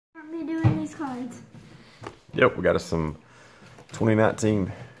ones. Yep, we got us some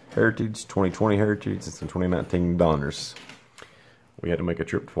 2019 Heritage, 2020 Heritage, and some 2019 Donners. We had to make a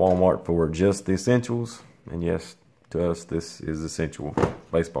trip to Walmart for just the essentials, and yes, to us, this is essential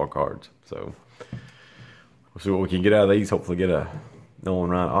baseball cards. So we'll see what we can get out of these. Hopefully, get a Nolan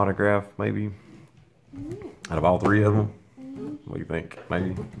Ryan autograph, maybe out of all three of them. What do you think?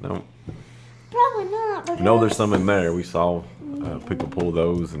 Maybe no. Probably not. I know there's some in there. We saw people pull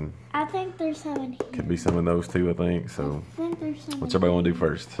those, and I think there's some in here. could be some of those too. I think so. I think there's some. What's everybody want to do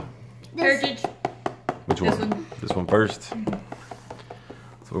first? Heritage. Which one? This one first.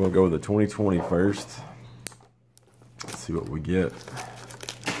 So we're gonna go with the 2020 first. Let's see what we get. Is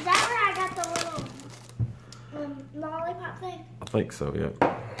that where I got the little lollipop thing? I think so.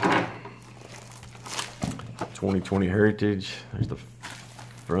 Yeah. 2020 Heritage. There's the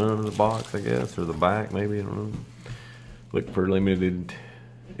front of the box, I guess, or the back, maybe. I don't know. Look for limited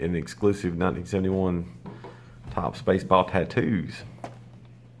and exclusive 1971 Topps baseball tattoos.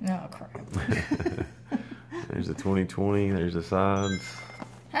 Oh crap! There's the 2020. There's the sides.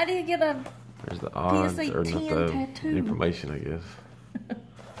 How do you get a? There's the odds, PSA or not 10 the tattoo? information, I guess.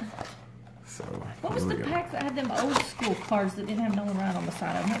 So. What was the packs that had them old school cards that didn't have Nolan Ryan on the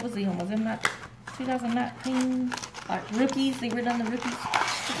side of them? What was the one? Was them not 2019? Like rookies? They were done the rookies.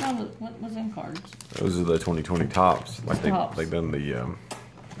 What was them cards? Those are the 2020 Topps. Like Topps. they done the We done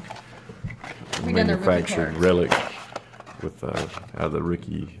the rookie manufactured cards. relic with out of the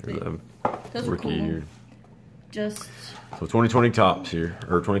rookie or the Those were rookie cool. year. Just So 2020 Topps here,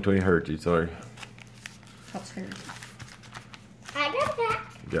 or 2020 Heritage. Sorry, top stairs. I got that.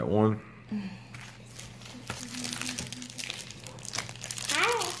 you got one.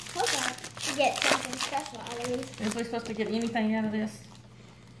 I hope I get something special out of these. Is we supposed to get anything out of this?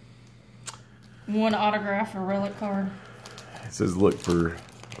 One autograph or relic card. It says look for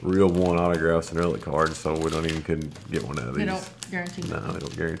real one autographs and relic cards, so we couldn't get one out of They these. don't guarantee. No, they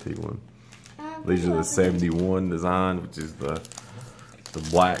don't guarantee one. These are the 71 design, which is the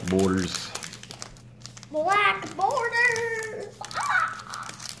black borders. Black borders.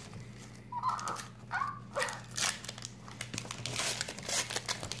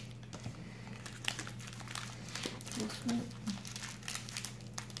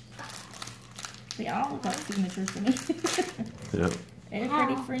 They all got signatures to me. Yep. And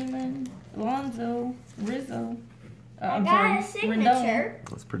Freddie Freeman, Alonzo, Rizzo. I I'm got a sorry, signature.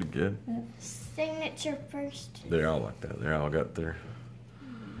 That's pretty good. Signature first. They're all like that. They're all got their.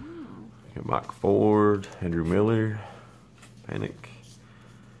 Got Mike Ford, Andrew Miller, Panic.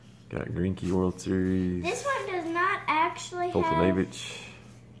 Got Greinke World Series. This one does not actually have. Fultonavich,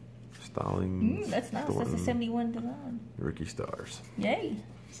 Stallings. That's nice. Thornton, That's a 71 design. Rookie Stars. Yay.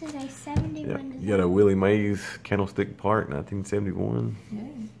 This is a 71 Yeah, design. you got a Willie Mays Candlestick Park, 1971. Yay.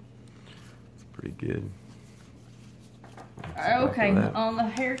 It's pretty good. Okay, Back to that. on the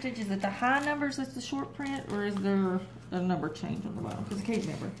Heritage, is it the high numbers that's the short print, or is there a number change on the bottom? Because I can't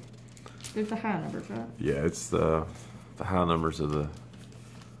remember. There's the high numbers, right? Yeah, it's the high numbers of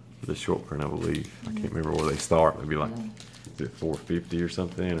the short print, I believe. I can't remember where they start. Maybe like is it 450 or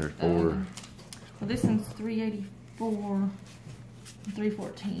something, or 4. Well, this one's 384,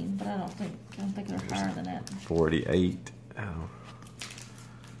 314, but I don't think they're higher than that. 488. Oh.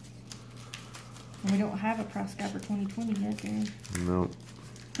 And we don't have a price guide for 2020 yet, Gary. No.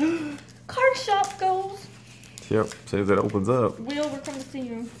 Card shop goals. Yep. Says it opens up. Will, we're coming to see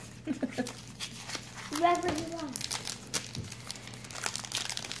you. Whoever you want.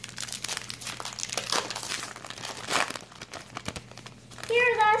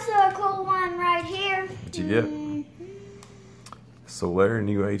 Here's also a cool one right here. What'd you get? Solaire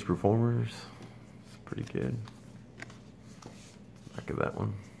New Age Performers. It's pretty good. Back of that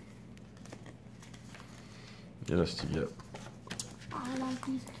one. Yes, you get. I like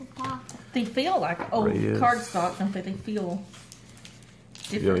these to pop. They feel like old Reyes. cardstock, don't they? They feel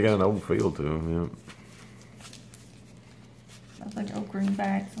Yeah, different. they got an old feel to them. I think old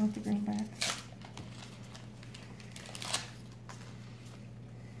greenbacks. I like the greenbacks.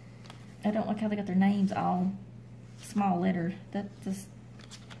 I don't like how they got their names all small letter. That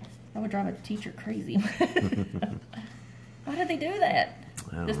would drive a teacher crazy. Why did they do that?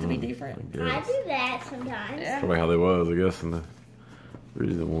 I Just to don't be know, different. I I guess. do that sometimes. Yeah. Probably how they was, I guess, in the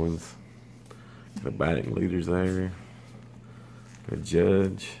original ones. The batting leaders there. A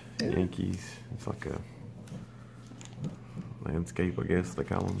judge, Yankees. It's like a landscape, I guess they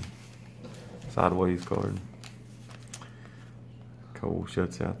call them. Sideways card. Cole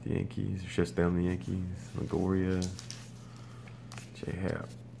shuts out the Yankees, shuts down the Yankees. Longoria, J. Happ.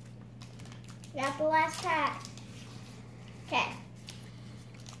 Got the last pack. Okay.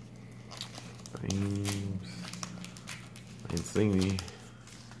 Eames. Mancini.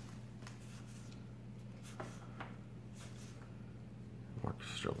 Marcus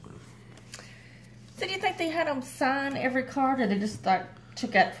Stroman. So do you think they had them sign every card, or they just like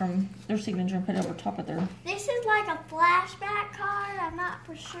took that from their signature and put it over top of their? This is like a flashback card. I'm not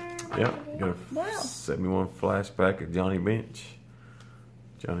for sure. Yep, got a Wow. 71 flashback of Johnny Bench.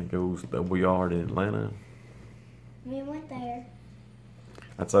 Johnny goes double yard in Atlanta. We went there.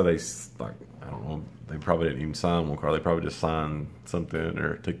 I'd say they, like, I don't know, they probably didn't even sign one card. They probably just signed something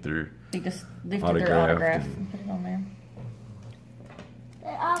or took their They just lifted autograph their autograph and- and put it on there. They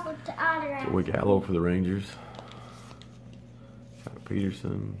offered to autograph. Joey Gallo for the Rangers. Got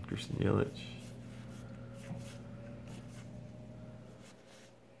Peterson, Christian Yelich.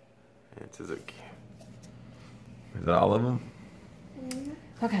 And Suzuki. Is that all of them?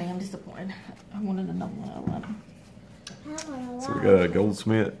 Okay, I'm disappointed. I wanted to know one out of 11. So we got a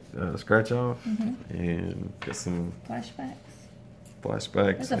Goldsmith scratch off and got some Flashbacks.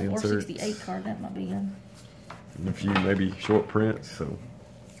 flashbacks, There's a inserts, 468 card. That might be good. and a few maybe short prints. So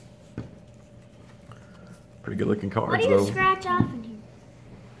pretty good looking What cards do you though. scratch off in here?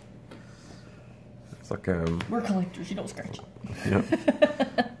 It's like We're collectors. You don't scratch it.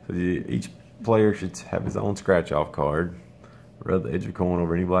 yep. So each player should have his own scratch off card. Rub the edge of a coin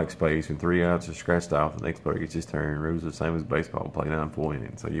over any black space. When 3 outs are scratched off, the next player gets his turn. Rules are the same as baseball. Play 9 full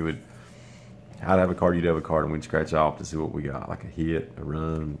innings. So you would, I'd have a card, you'd have a card, and we'd scratch off to see what we got. Like a hit, a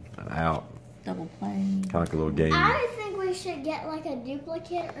run, an out. Double play. Kind of like a little game. I think we should get like a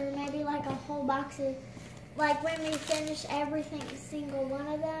duplicate or maybe like a whole box of, like when we finish everything, single one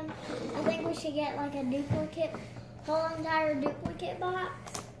of them. I think we should get like a duplicate, whole entire duplicate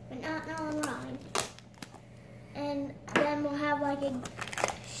box, but not knowing wrong. And then we'll have like a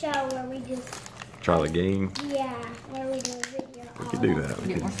show where we just, Try the game. yeah, where we do a video. We could do that. We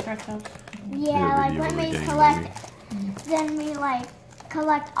Get could, more scratch offs. Yeah, do a like video when of the we game, collect, then we like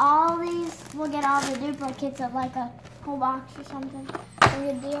collect all these. We'll get all the duplicates of like a whole box or something. A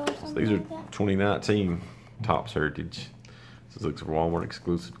good deal or something these are like that. 2019 Topps Heritage. This looks for Walmart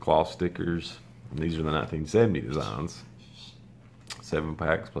exclusive cloth stickers. And these are the 1970 designs. 7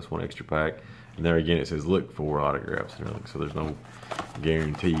 packs plus 1 extra pack. And there again it says look for autographs and everything. So there's no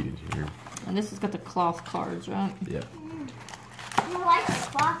guaranteed in here. And this has got the cloth cards, right? Yeah. I like the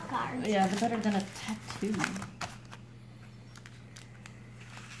cloth cards. Yeah, they're better than a tattoo.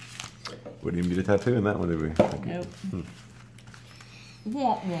 We didn't get a tattoo in that one, did we? Nope.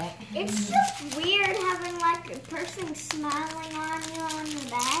 Womp womp. It's just weird having like a person smiling on you on the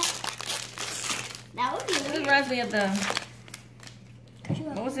back. That would be It weird. reminds me of the,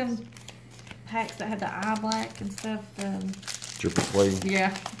 what was them packs that had the eye black and stuff? Triple play. Yeah.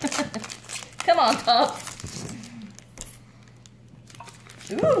 Come on, Top.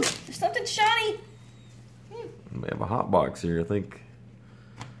 Ooh, there's something shiny. We have a hot box here, I think.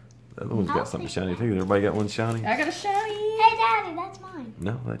 The other one's got something shiny too. Everybody got one shiny? I got a shiny. Hey, Daddy, that's mine.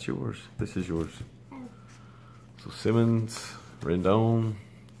 No, that's yours. This is yours. Oh. So Simmons, Rendon,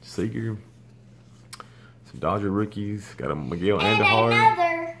 Seager, some Dodger rookies. Got a Miguel And Andujar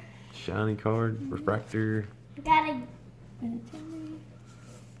another. shiny card, refractor. Got a.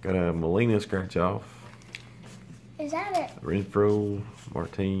 Got a Molina scratch off. Is that it? Renfro,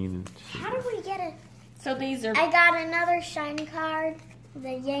 Martin. How do we get it? So these are, I got another shiny card.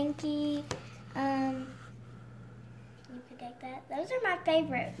 The Yankee. You predict that? Those are my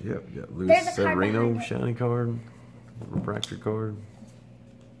favorite. Yep, got There's Luis a card Severino behind it. shiny card, refractor card.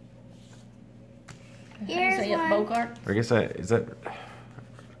 Here's say it, one. Bogart. I guess that is that.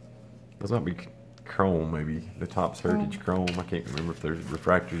 Those might be chrome, maybe the Topps Heritage chrome. I can't remember if they're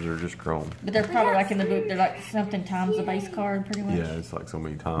refractors or just chrome. But they're probably like in the book, they're like something times the base card, pretty much. Yeah, it's like so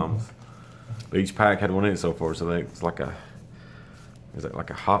many times. But each pack had one in it so far, so it's like a. Is that like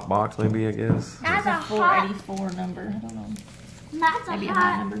a hot box, maybe? I guess. That's a hot. 484 number. I don't know. That's a Maybe a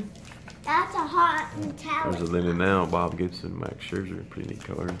high hot. number. That's a hot metallic. There's a then and now. Bob Gibson, Max Scherzer, pretty neat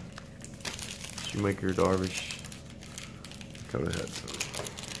card. Shoemaker, Darvish, Dakota Hudson.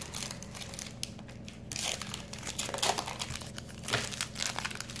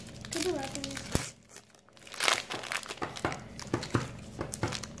 Could you open this?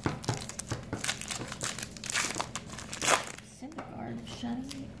 Syndergaard,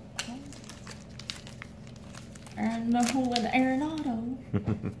 shiny. And the whole with Arenado.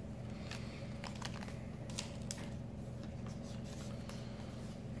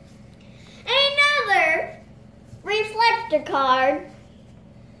 Another reflector card.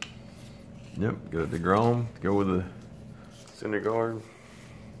 Yep, got a DeGrom. Go with the Syndergaard.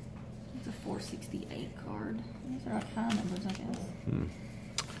 It's a 468 card. These are like high numbers, I guess.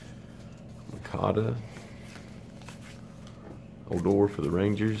 Okada. Odor for the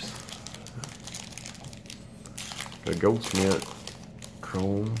Rangers. Got a Goldsmith.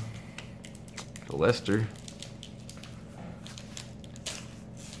 Chrome. Got a Lester.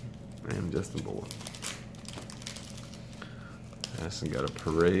 And Justin Boyd. Aston got a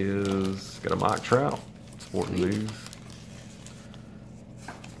Perez. Got a Mike Trout. Sporting News.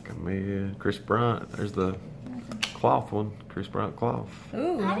 Got me Chris Bryant. There's the cloth one. Chris Bryant cloth.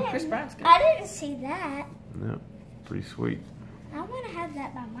 Ooh, Chris Bryant's good. I didn't see that. Yep. Pretty sweet. I want to have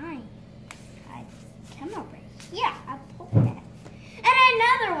that by mine. Come over. Yeah, I pulled that. And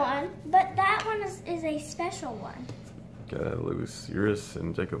another one, but that one is a special one. Got Louis Uris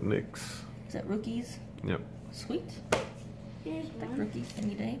and Jacob Nix. Is that rookies? Yep. Sweet. Here's Like one. rookies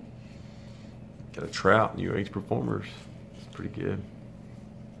any day. Got a Trout, New Age Performers. It's pretty good.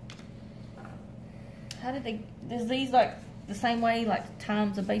 How did they? Is these like the same way, like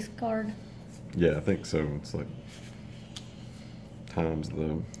times a base card? Yeah, I think so. It's like times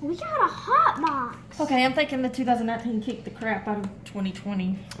the. We got a hot box. Okay, I'm thinking the 2019 kicked the crap out of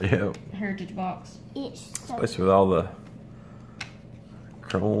 2020 Yeah. Heritage box. It's so Especially with all the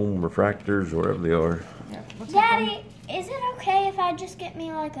chrome refractors or whatever they are. Yeah. What's that Daddy, is it okay if I just get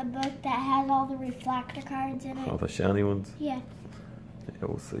me like a book that has all the reflector cards in All it? the shiny ones. Yeah, Yeah,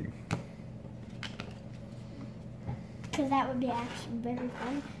 we'll see. because that would be actually very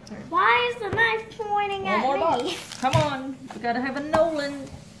fun. Sorry. Why is the knife pointing One at more me? box. Come on, we gotta have a Nolan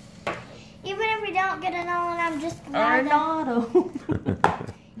Even if we don't get a Nolan, I'm just or glad an that auto.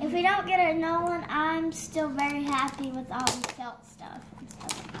 if we don't get a Nolan, I'm still very happy with all the felt stuff and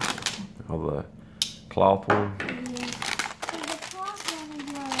stuff. All the cloth one. Yeah. So the cloth one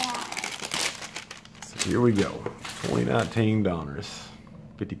is where we're at. So here we go. 2019 Donruss.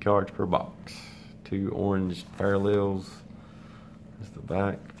 50 cards per box. 2 orange parallels. There's the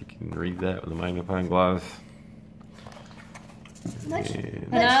back. If you can read that with a magnifying glass. Which- And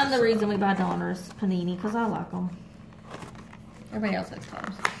And I'm the reason we buy Donruss Panini, because I like them. Everybody else likes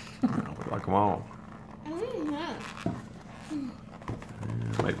cards. we like them all. Mhm.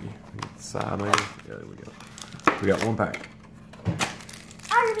 Maybe. Get the side maybe. Yeah, there we go. We got one pack.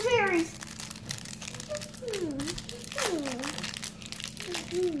 Item series.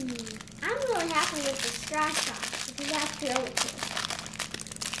 I'm really happy with the scratch box because that's the old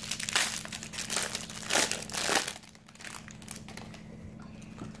one.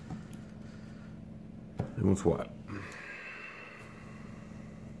 That one's what?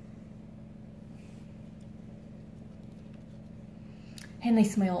 And they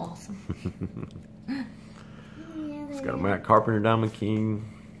smell awesome. Yeah, It's got a Matt Carpenter Diamond King.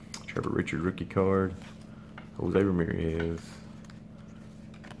 Trevor Richard rookie card. Jose Ramirez.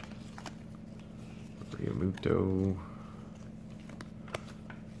 Maria Muto.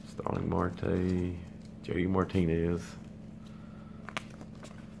 Starling Marte. J.D. Martinez.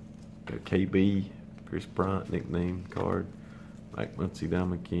 Got a KB. Chris Bryant nickname card. Mike Muncy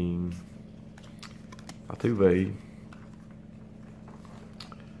Diamond King. Altuve.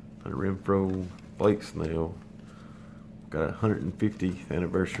 Hunter Renfroe. Blake Snell. Got a 150th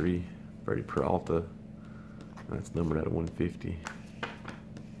anniversary Freddie Peralta. That's numbered out of 150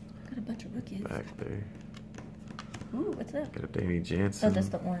 Got a bunch of rookies. back there. Ooh, what's that? Got a Danny Oh, Jansen. that's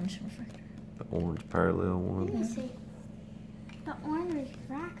the orange refractor. The orange parallel Let me one. see. The orange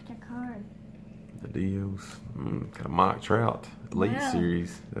refractor card. The Dios. Got a Mike Trout Elite Wow.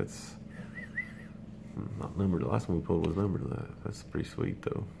 Series. That's not numbered. The last one we pulled was numbered. That's pretty sweet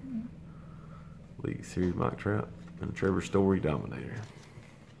though. Elite Series Mike Trout and a Trevor Story Dominator.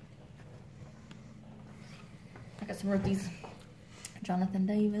 I got some rookies. Jonathan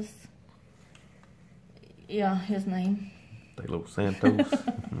Davis. Yeah, his name. De Los Santos.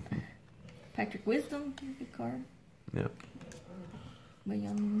 Patrick Wisdom, good card. Yep.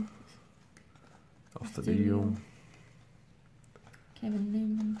 William Ostadio. Kevin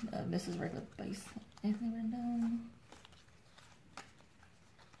Newman. This is regular base. Anthony Rendon.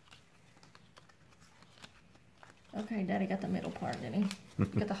 Okay, Daddy got the middle part, didn't he?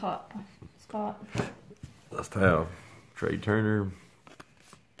 Got the hot spot. Let's have Trey Turner.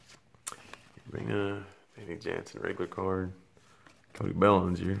 Rena. Danny Jansen regular card. Cody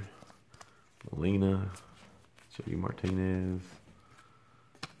Bellinger. Molina. J.D. Martinez.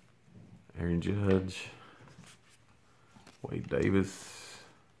 Aaron Judge. Wade Davis.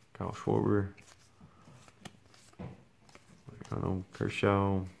 Kyle Schwarber.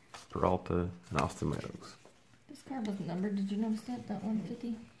 Kershaw. Peralta. And Austin Meadows. This card was numbered. Did you notice that? That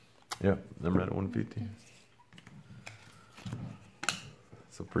 150? Yep, number at 150.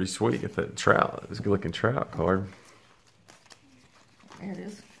 So pretty sweet. If that Trout, it's a good looking Trout card. There it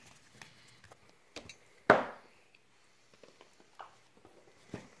is.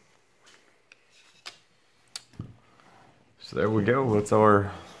 So there we go. That's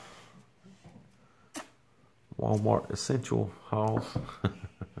our Walmart essential haul.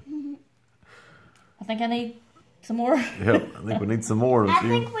 I think I need some more. Yep, I think we need some more. I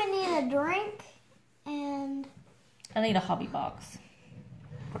think we need a drink, and I need a hobby box.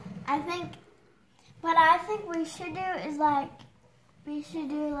 I think what I think we should do is we should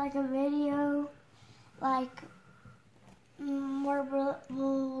do like a video, like where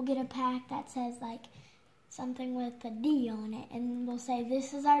we'll get a pack that says like something with a D on it, and we'll say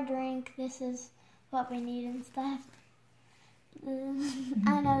this is our drink, this is what we need and stuff.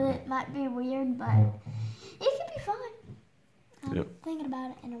 I know that might be weird, but it could be fun. I'm thinking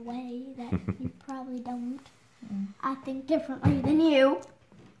about it in a way that you probably don't. I think differently than you.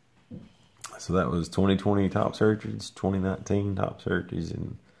 So that was 2020 Topps Heritage, 2019 Topps Heritage,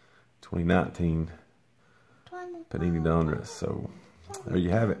 and 2019 Panini Donruss. So there you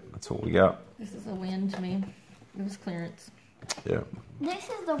have it. That's what we got. This is a win to me. It was clearance. Yeah. This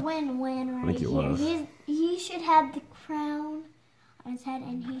is the win-win right I think it here. was. He should have the crown on his head,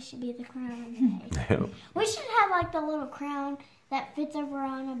 and he should be the crown on his head. Yeah. We should have like the little crown that fits over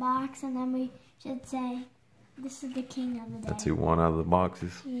on a box, and then we should say, "This is the king of the day." That's who won out of the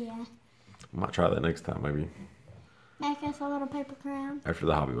boxes. Yeah. I might try that next time, maybe. Make us a little paper crown. After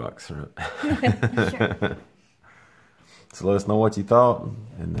the hobby box. Sure. So let us know what you thought.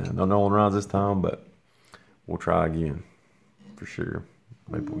 And no Nolan Ryan's this time, but we'll try again. For sure.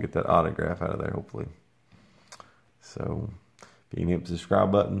 Maybe we'll get that autograph out of there, hopefully. So if you can hit the subscribe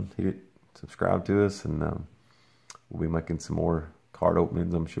button, hit it, subscribe to us, and we'll be making some more card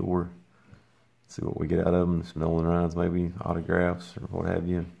openings, I'm sure. See what we get out of them. Some Nolan Ryan's, maybe autographs or what have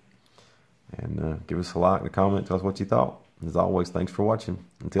you. And give us a like and a comment. Tell us what you thought. As always, thanks for watching.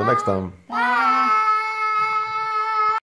 Until next time. Bye.